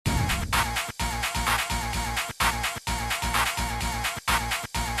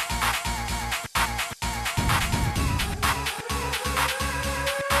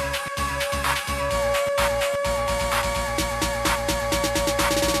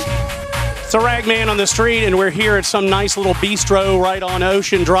It's a rag man on the street, and we're here at some nice little bistro right on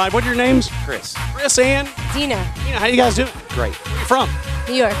Ocean Drive. What are your names? Chris. Chris and? Dina. Dina, how you guys doing? Great. Where you from?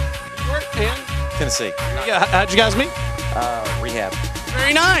 New York. New York and? Tennessee. Yeah, how'd you guys meet? Rehab.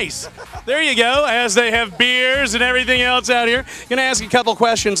 Very nice. There you go, as they have beers and everything else out here. Going to ask you a couple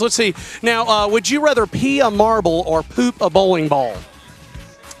questions. Let's see. Now, would you rather pee a marble or poop a bowling ball?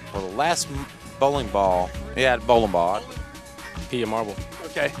 Well, the last bowling ball, bowling ball. I'd pee a marble.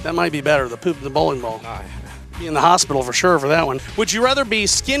 Okay, that might be better, the poop and the bowling ball. Be in the hospital for sure for that one. Would you rather be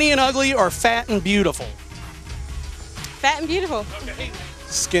skinny and ugly or fat and beautiful? Fat and beautiful. Okay.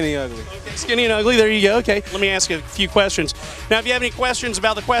 Skinny ugly. Okay, skinny and ugly, there you go. Okay, let me ask you a few questions. Now, if you have any questions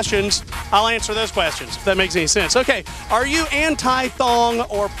about the questions, I'll answer those questions, if that makes any sense. Okay, are you anti-thong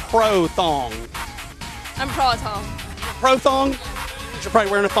or pro-thong? I'm pro-thong. Pro-thong? You're probably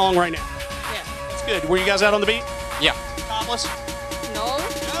wearing a thong right now. Yeah. That's good. Were you guys out on the beach? Yeah. Topless? No.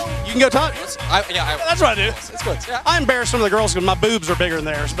 You can go topless. Yeah, That's what I do. it's good. Yeah. I embarrass some of the girls because my boobs are bigger than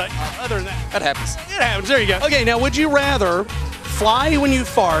theirs, but other than that, That happens. it happens. There you go. Okay, now would you rather fly when you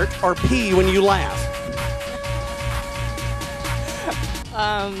fart or pee when you laugh?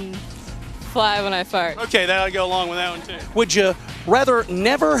 Fly when I fart. Okay, that'll go along with that one too. Would you rather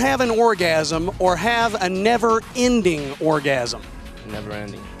never have an orgasm or have a never-ending orgasm? Never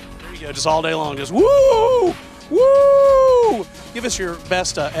ending. There you go, just all day long, just woo, woo. Give us your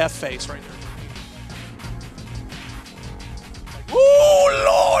best F face right there. Woo,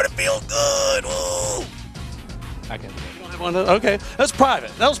 Lord, it feels good. Woo. I can. One of those? Okay, that's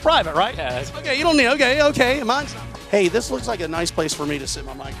private. That was private, right? Yeah. That's Okay, you don't need. Okay. Mine's not. Hey, this looks like a nice place for me to sit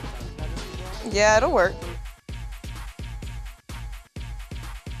my microphone. Yeah, it'll work.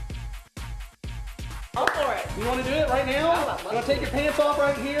 Go for it. You want to do it right now? You want to take your pants off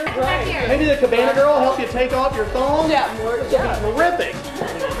right here? Right here. Maybe the cabana girl help you take off your thong? Yeah. This will be terrific.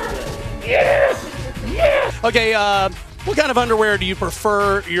 Yes! Okay, what kind of underwear do you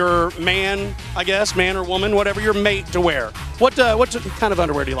prefer your man, I guess, man or woman, whatever, your mate to wear? What kind of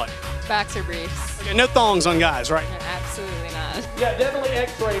underwear do you like? Boxer briefs. Okay, no thongs on guys, right? Absolutely not. Yeah, definitely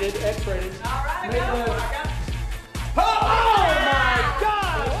X-rated. All right, oh my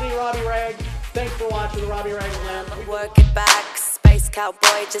God! It's me, Robbie Raggs. Thanks for watching the Robbie Raggs Lounge. Work it back, Space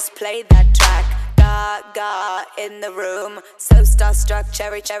Cowboy, just play that track. Gaga in the room, so starstruck,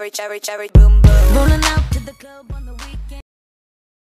 cherry, boom, boom. Rolling out to the club on the